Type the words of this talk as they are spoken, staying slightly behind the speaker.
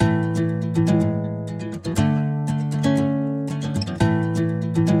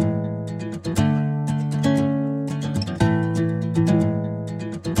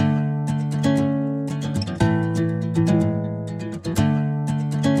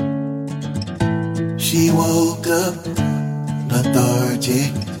She woke up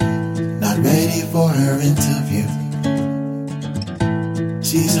lethargic, not ready for her interview.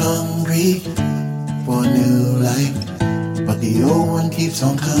 She's hungry for a new life, but the old one keeps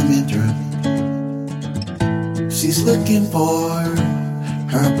on coming through. She's looking for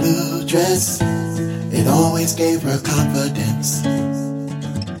her blue dress, it always gave her confidence.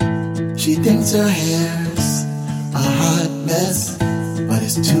 She thinks her hair's a hot mess, but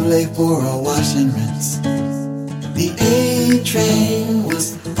it's too late for a wash and rinse. The A train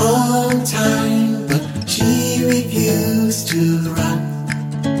was on time, but she refused to run.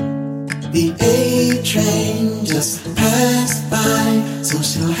 The A train just passed by, so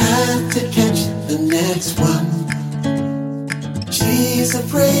she'll have to catch the next one. She's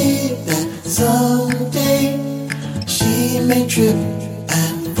afraid that someday she may trip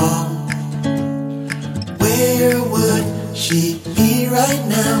and fall. Where would she be right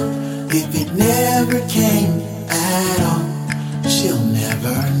now if it never came at all? She'll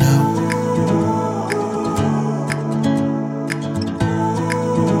never know.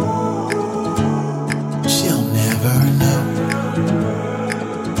 She'll never know.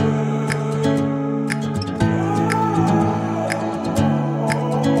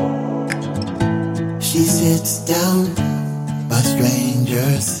 She sits down by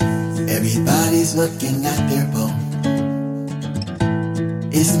strangers, everybody's looking at their phone.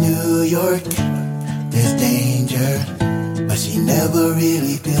 It's New York, there's danger, but she never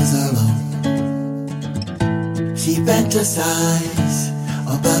really feels alone. She fantasizes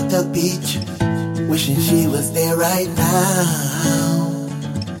about the beach, wishing she was there right now.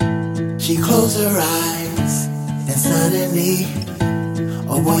 She closed her eyes, and suddenly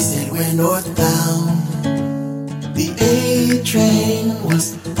a voice said we're northbound. The A train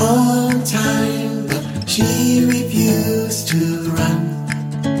was on time, but she refused to run.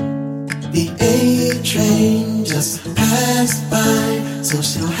 The A train just passed by, so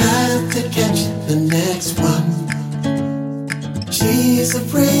she'll have to catch the next one. She's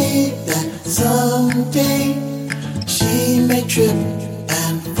afraid that someday she may trip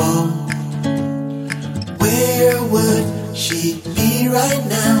and fall. Where would she be right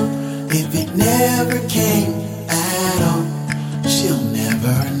now if it never came at all? She'll